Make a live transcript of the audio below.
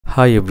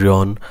Hi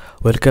everyone,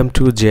 welcome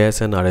to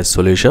GIS RS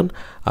Solution.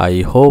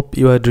 I hope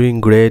you are doing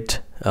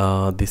great.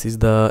 This is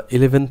the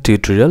 11th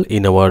tutorial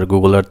in our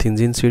Google Earth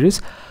Engine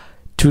series.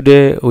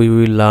 Today we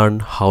will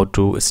learn how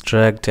to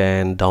extract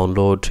and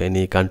download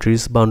any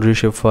country's boundary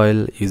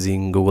shapefile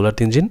using Google Earth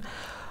Engine.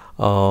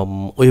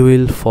 We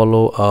will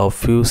follow a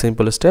few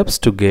simple steps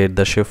to get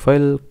the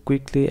shapefile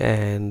quickly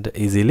and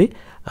easily.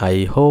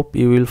 I hope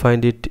you will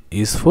find it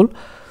useful.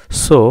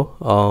 So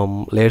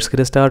let's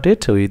get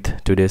started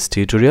with today's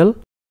tutorial.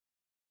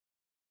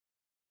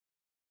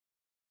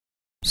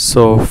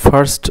 So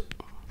first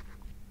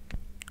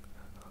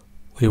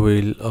we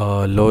will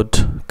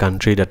load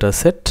country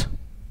dataset.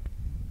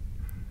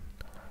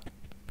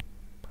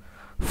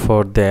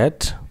 For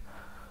that,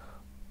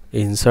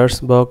 in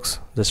search box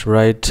just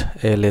write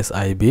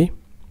LSIB,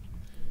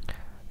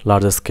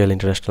 larger scale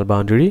international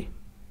boundary,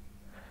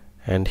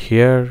 and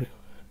here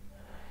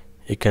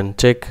you can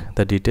check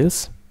the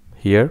details.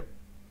 Here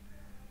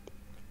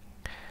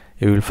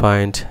you will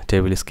find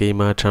table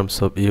schema,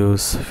 terms of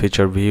use,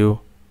 feature view,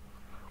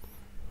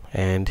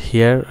 and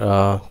here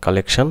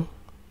collection.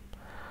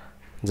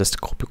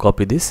 Just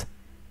copy this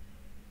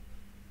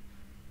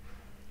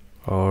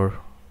or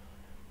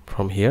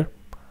from here,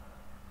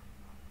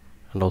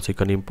 and also you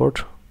can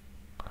import.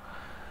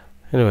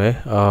 Anyway,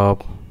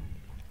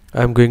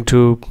 I'm going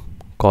to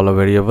call a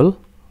variable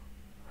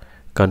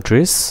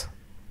countries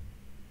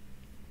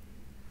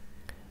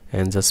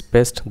and just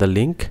paste the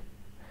link,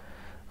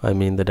 I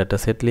mean the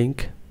dataset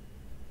link,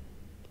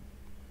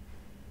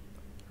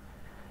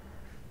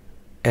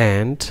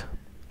 and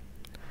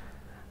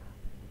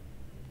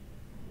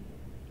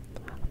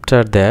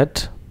after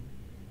that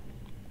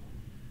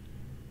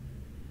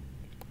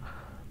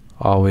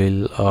I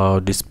will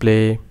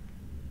display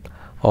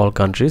all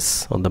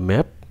countries on the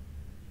map.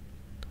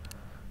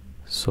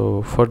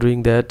 So for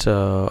doing that,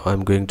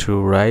 I'm going to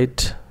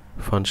write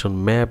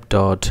function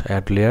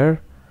map.addLayer,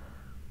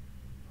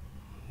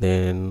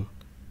 then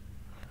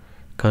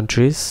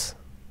countries,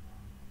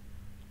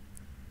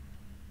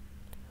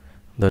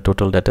 the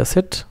total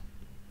dataset,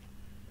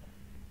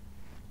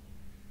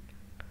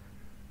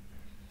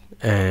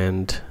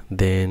 and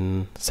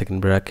then second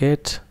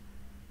bracket,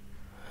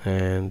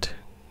 and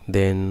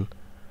then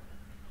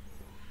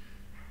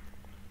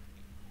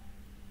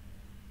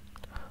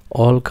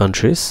all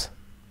countries.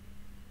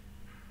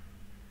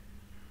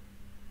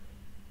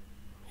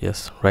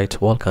 Yes,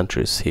 write all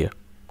countries here,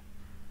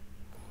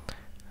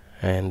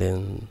 and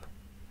then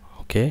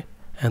okay,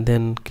 and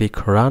then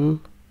click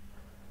run,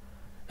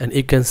 and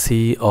you can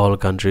see all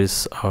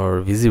countries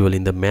are visible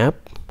in the map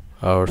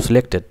or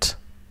selected.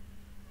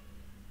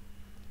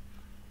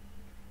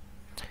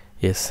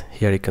 Yes,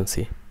 here you can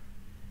see.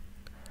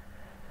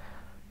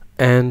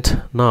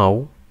 And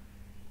now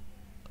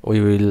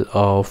we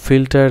will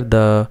filter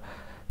the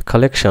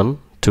collection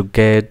to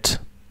get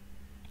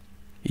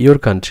your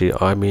country,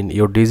 I mean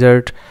your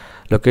desired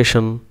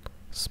location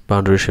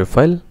boundary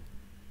shapefile.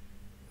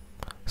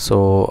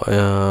 So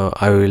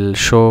I will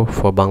show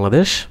for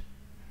Bangladesh.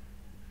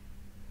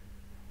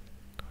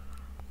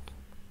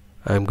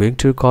 I'm going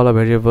to call a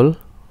variable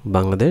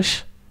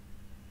Bangladesh.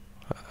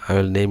 I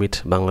will name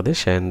it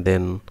Bangladesh, and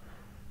then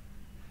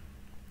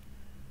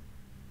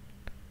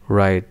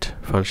write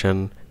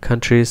function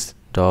countries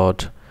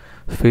dot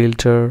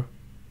filter,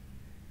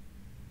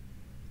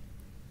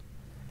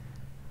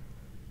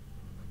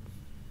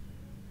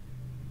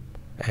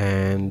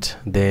 and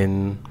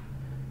then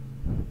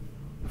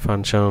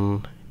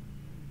function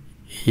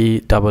e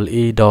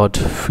dot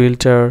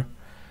filter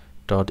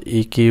dot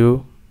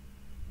eq,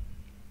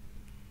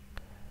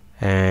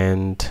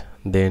 and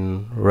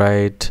then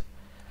write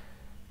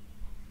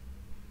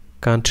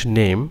country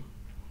name,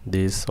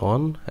 this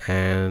on,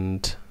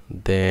 and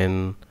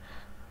then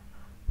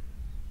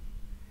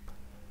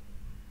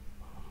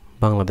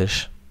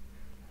Bangladesh,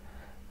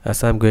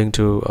 as I'm going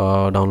to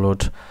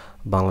download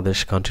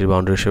Bangladesh country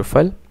boundary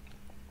shapefile.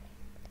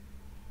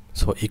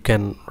 So you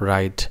can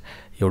write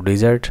your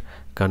desired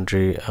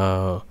country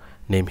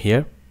name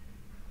here,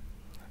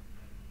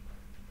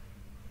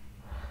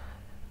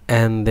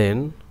 and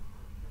then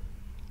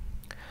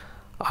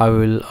I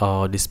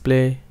will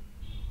display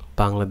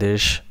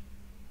Bangladesh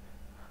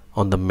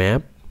on the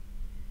map.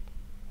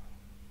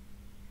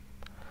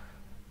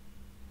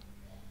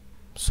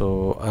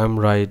 So I'm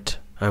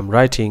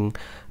writing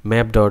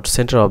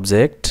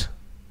map.centerObject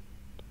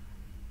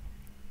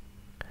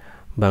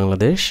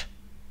Bangladesh,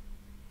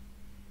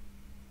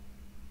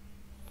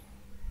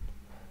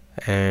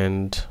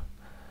 and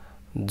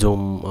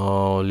zoom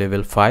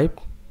level 5,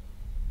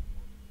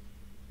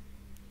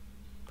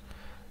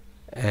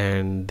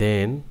 and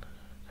then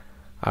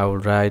I will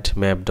write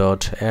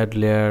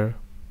map.addLayer,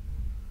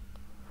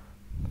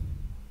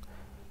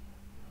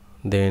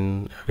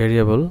 then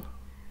variable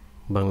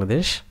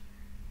Bangladesh,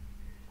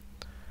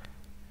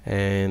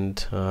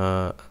 and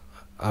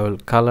I will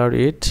color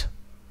it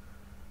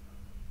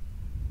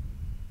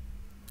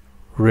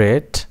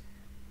red.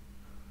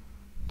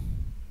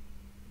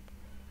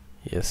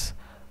 Yes,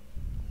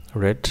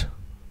 red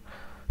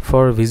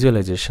for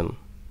visualization.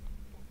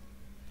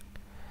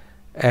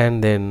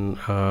 and then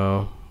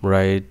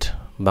write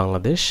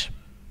Bangladesh,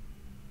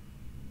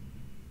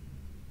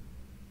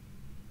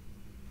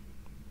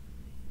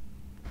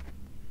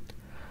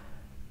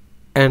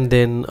 and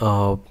then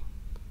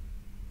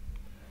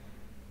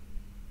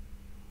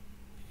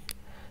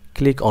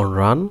click on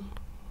run,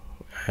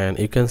 and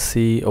you can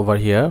see over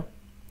here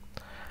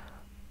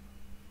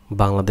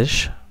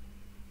Bangladesh,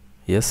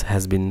 yes,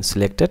 has been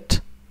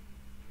selected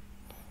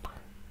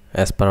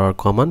as per our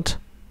command.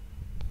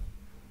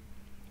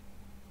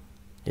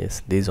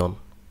 Yes, this on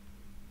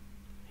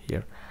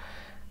here,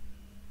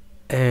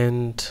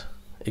 and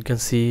you can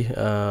see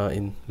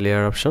in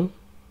layer option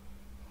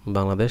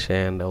Bangladesh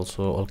and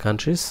also all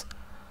countries.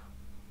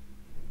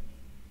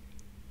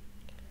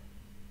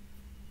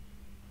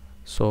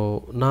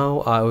 So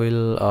now I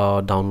will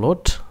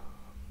download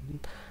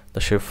the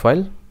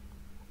shapefile.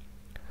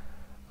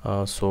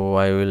 So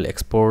I will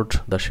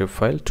export the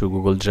shapefile to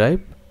Google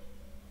Drive.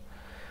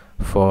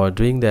 For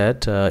doing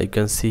that, you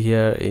can see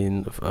here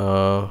in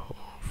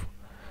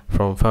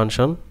from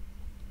function,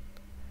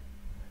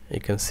 you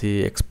can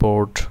see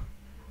export.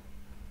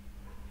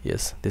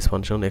 Yes, this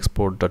function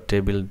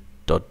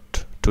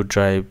export.table.to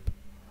drive,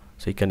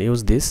 so you can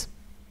use this.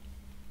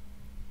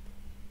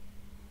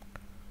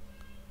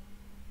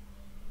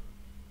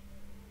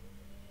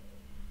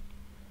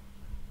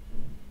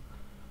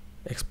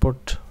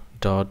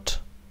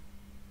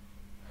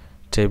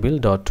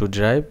 Export.table.to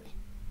drive,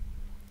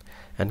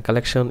 and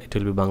collection it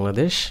will be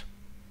Bangladesh,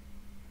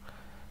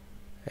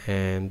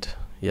 and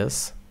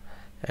yes,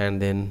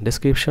 and then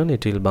description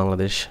it will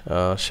Bangladesh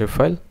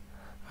shapefile.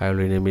 I will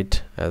rename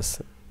it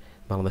as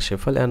Bangladesh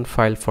shapefile, and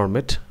file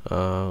format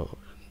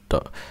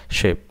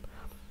shape,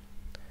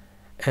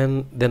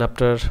 and then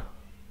after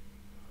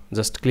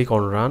just click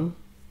on run,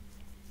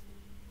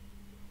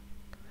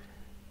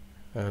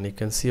 and you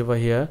can see over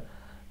here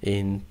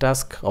in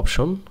task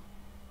option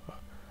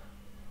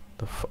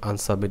the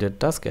unsubmitted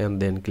task,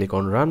 and then click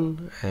on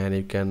run, and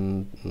you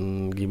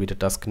can give it a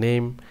task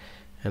name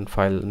and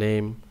file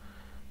name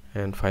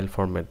and file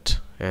format,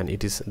 and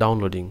it is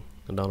downloading.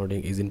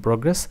 Downloading is in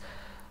progress.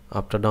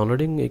 After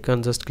downloading, you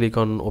can just click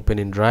on open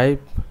in drive,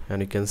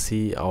 and you can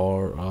see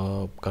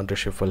our country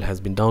shapefile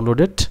has been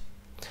downloaded,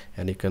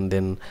 and you can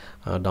then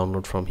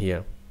download from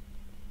here.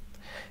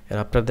 And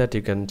after that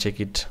you can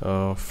check it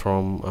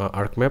from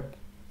ArcMap.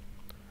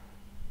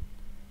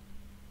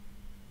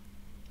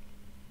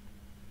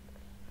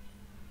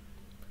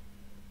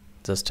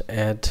 Just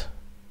add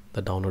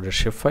the downloaded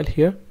shapefile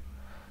here,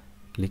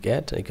 click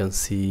add, you can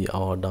see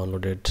our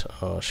downloaded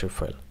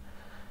shapefile.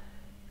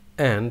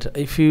 And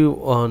if you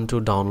want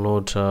to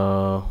download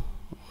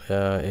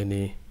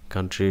any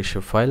country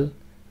shapefile,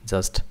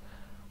 just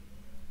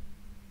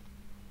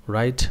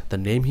write the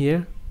name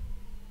here,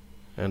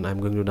 and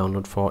I'm going to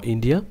download for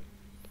India.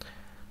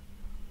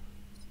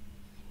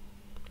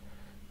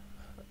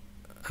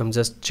 I'm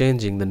just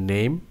changing the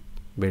name,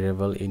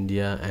 variable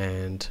India,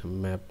 and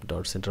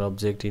map.center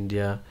object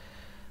India,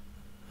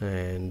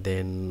 and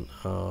then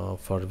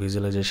for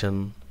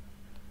visualization,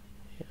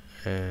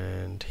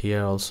 and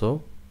here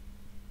also,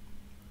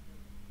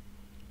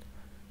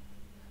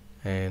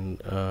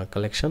 and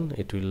collection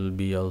it will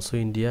be also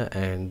India,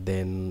 and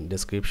then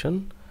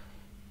description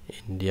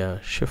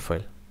India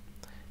shapefile,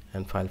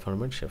 and file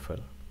format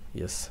shapefile.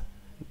 Yes,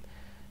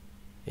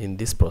 in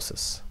this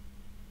process.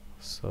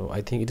 So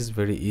I think it is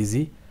very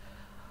easy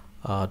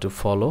to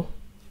follow.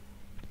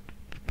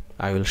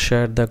 I will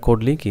share the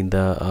code link in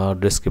the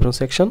description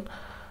section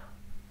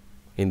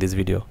in this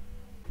video.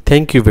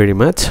 Thank you very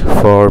much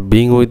for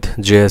being with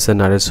GIS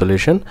RS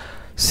Solution.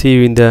 See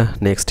you in the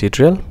next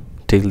tutorial.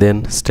 Till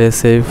then, stay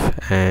safe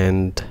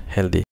and healthy.